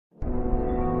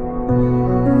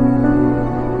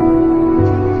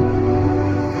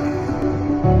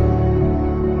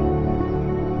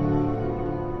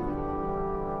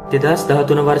දෙදස්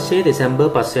 13 වර්ෂයේ දෙසැම්බර්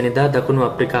 5 වෙනිදා දකුණු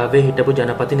අප්‍රිකාවේ හිටපු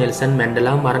ජනපති නෙල්සන්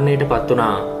මැන්ඩලා මරණයට පත්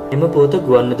වුණා. එම පුවත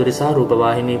ගුවන්විදුලි සහ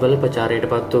රූපවාහිනීවල ප්‍රචාරයට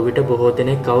පත් වූ විට බොහෝ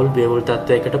දෙනෙක් කවුල් වේවුල්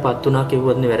තත්ත්වයකට පත් වුණා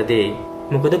කිව්වොත් නිවැරදියි.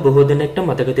 මොකද බොහෝ දෙනෙක්ට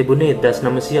මතක තිබුණේ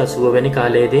 1980 වැනි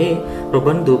කාලයේදී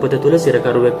රොබන් දූපත තුල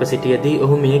සිරකරුවෙක්ව සිටියේදී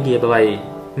ඔහු මිය ගිය බවයි.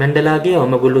 මැන්ඩලාගේ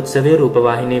අවමගුල් උත්සවයේ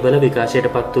රූපවාහිනීවල විකාශයට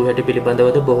පත් වූ හැටි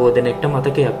පිළිබඳවද බොහෝ දෙනෙක්ට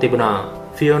මතකයක් තිබුණා.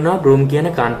 ෆියෝනා බ්‍රූම් කියන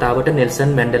කාන්තාවට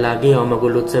නෙල්සන් මැන්ඩලාගේ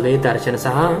අවමගුල් උත්සවයේ දර්ශන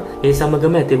සහ ඒ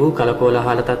සමගම ඇති වූ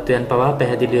කලකෝලහල තත්ත්වයන් පවා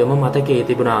පැහැදිලිවම මතකයේ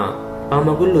තිබුණා.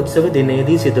 අවමගුල් උත්සව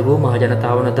දිනේදී සිදු වූ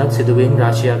මහජනතාවනටත් සිදුවීම්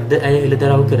රාශියක්ද ඇය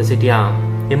හෙළිදරව් කර සිටියා.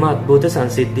 එම අද්භූත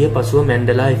සංසිද්ධිය පසුව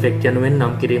මැන්ඩලා ඉෆෙක්ට් යනුවෙන්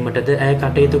නම් කිරීමටද ඇය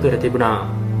කටයුතු කර තිබුණා.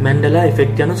 මැන්ඩලා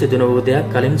ඉෆෙක්ට් යනු සිදු නොවූ දෙයක්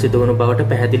කලින් සිදුවුණු බවට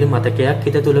පැහැදිලි මතකයක්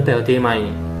හිත තුළ පැවතීමයි.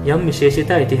 යම්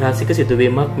විශේෂිත ඓතිහාසික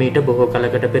සිදුවීමක් මීට බොහෝ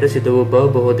කලකට පෙර සිදු වූ බව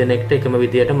බොහෝ දෙනෙක්ට එකම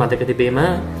විදියට මතක තිබීම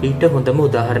ඊට හොඳම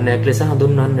උදාහරණයක් ලෙස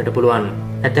හඳුන්වන්නට පුළුවන්.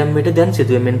 ඇතැම් විට දැන්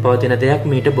සිදුවෙමින් පවතින දෙයක්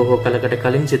මීට බොහෝ කලකට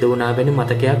කලින් සිදු වුණා වැනි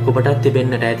මතකයක් ඔබටත්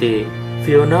තිබෙන්නට ඇති.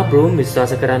 ෆියෝනා බ්‍රූම්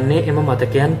විශ්වාස කරන්නේ එම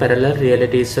මතකයන් පැරලල්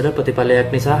රියැලිටිස් වල ප්‍රතිඵලයක්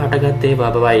නිසා හටගත්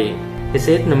ඒවා බවයි.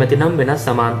 එසේත් නොමැතිනම් වෙනස්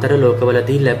සමාන්තර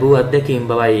ලෝකවලදී ලැබූ අත්දැකීම්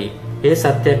බවයි. ඒ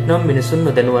සත්‍යයක් නම් මිනිසුන්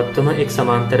නොදැනුවත්වම එක්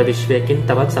සමාන්තර විශ්වයකින්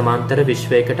තවත් සමාන්තර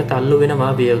විශ්වයකට තල්ලු වෙනවා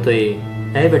විය යුතුයි.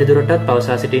 ඇය වැඩිදුරටත්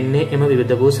පවසා සිටින්නේ එම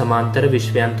විවිධ වූ සමාන්තර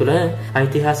විශ්වයන් තුළ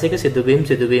ඓතිහාසික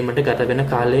සිදුවීමට ගත වෙන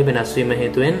කාලයේ වෙනස් වීම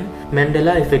හේතුවෙන්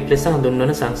මැන්ඩලා ඉෆෙක්ට් ලෙස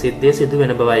හඳුන්වන සංසිද්ධිය සිදු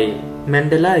වෙන බවයි.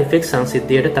 මැන්ඩලා ඉෆෙක්ට්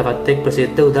සංසිද්ධියට තවත් එක්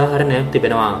ප්‍රසිද්ධ උදාහරණයක්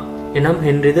තිබෙනවා. එනම්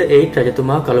හෙන්රි ද 8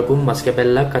 රජතුමා කලකුම් මස්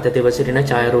කැපැල්ලක් අත දෙව සිටින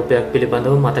ඡායාරූපයක්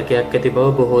පිළිබඳව මතකයක් ඇති බව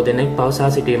බොහෝ දෙනෙක් පවසා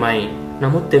සිටීමයි.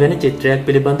 නමුත් එවැනි චිත්‍රයක්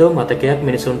පිළිබඳව මතකයක්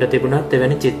මිනිසුන්ට තිබුණත්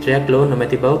එවැනි චිත්‍රයක් ලෝ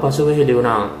නොමැති බව පසුව හෙළි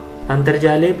වුණා.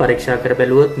 අන්තර්ජාලයේ පරීක්ෂා කර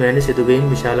බැලුවොත් මෙවැනි සිදුවීම්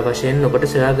විශාල වශයෙන් ඔබට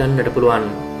සොයා ගන්නට පුළුවන්.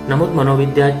 නමුත්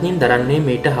මනෝවිද්‍යාඥයින් දරන්නේ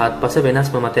මීට හාත්පස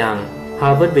වෙනස්ම මතයන්.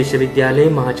 හාවර්ඩ් විශ්වවිද්‍යාලයේ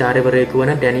මහාචාර්යවරයෙකු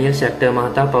වන ඩැනියල් ෂැක්ටර්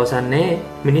මහතා පවසන්නේ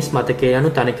මිනිස් මතකයේ යනු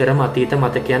තනිකරම අතීත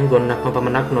මතකයන් ගොන්නක්ම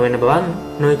පමණක් නොවන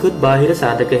බවත් නොයෙකුත් බාහිර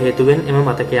සාධක හේතුවෙන් එම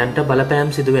මතකයන්ට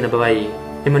බලපෑම් සිදු වෙන බවයි.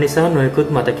 එම නිසා නොයෙකුත්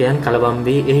මතකයන් කලවම්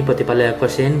වී එහි ප්‍රතිඵලයක්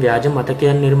වශයෙන් ව්‍යාජ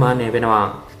මතකයන් නිර්මාණය වෙනවා.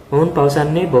 ඔවුන්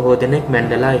පවසන්නේ බොහෝ දෙනෙක්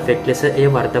මැන්ඩලා ඉෆෙක්ට් ලෙස එය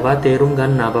වර්ධවා තේරුම්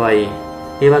ගන්නා බවයි.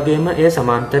 ඒ වගේම එය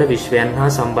සමාන්තර විශ්වයන් හා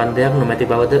සම්බන්ධයක් නොමැති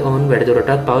බවද ඔවුන්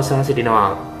වැඩිදුරටත් පවසා සිටිනවා.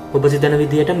 ඔබ සිතන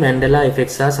විදියට මැන්ඩලා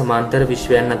ඉෆෙක්ට් සහ සමාන්තර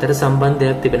විශ්වයන් අතර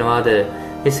සම්බන්ධයක් තිබෙනවාද?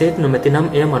 එසේත් නොමැතිනම්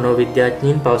එය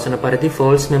මනෝවිද්‍යාඥයින් පවසන පරිදි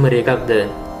ෆෝල්ස් මෙමරි එකක්ද?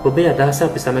 ඔබේ අදහස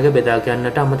අපි සමග බෙදා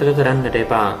ගන්නට අමතක කරන්නට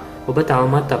එපා. ඔබ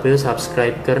තවමත් අපිව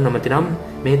සබ්ස්ක්‍රයිබ් කර නොමැතිනම්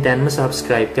මේ දැන්ම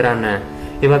සබ්ස්ක්‍රයිබ් කරන්න.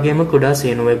 ඒ වගේම කුඩා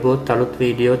සීනුවෙබ්බෝත් අලුත්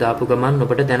වීඩියෝ දාපු ගමන්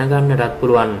ඔබට දැනගන්නටත්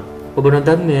පුළුවන්. ඔබ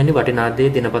නොදත් මෙවැනි වටිනා දේ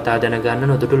දිනපතා දැනගන්න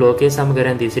නොදුටු ලෝකයේ සමග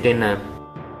රැඳී සිටින්න.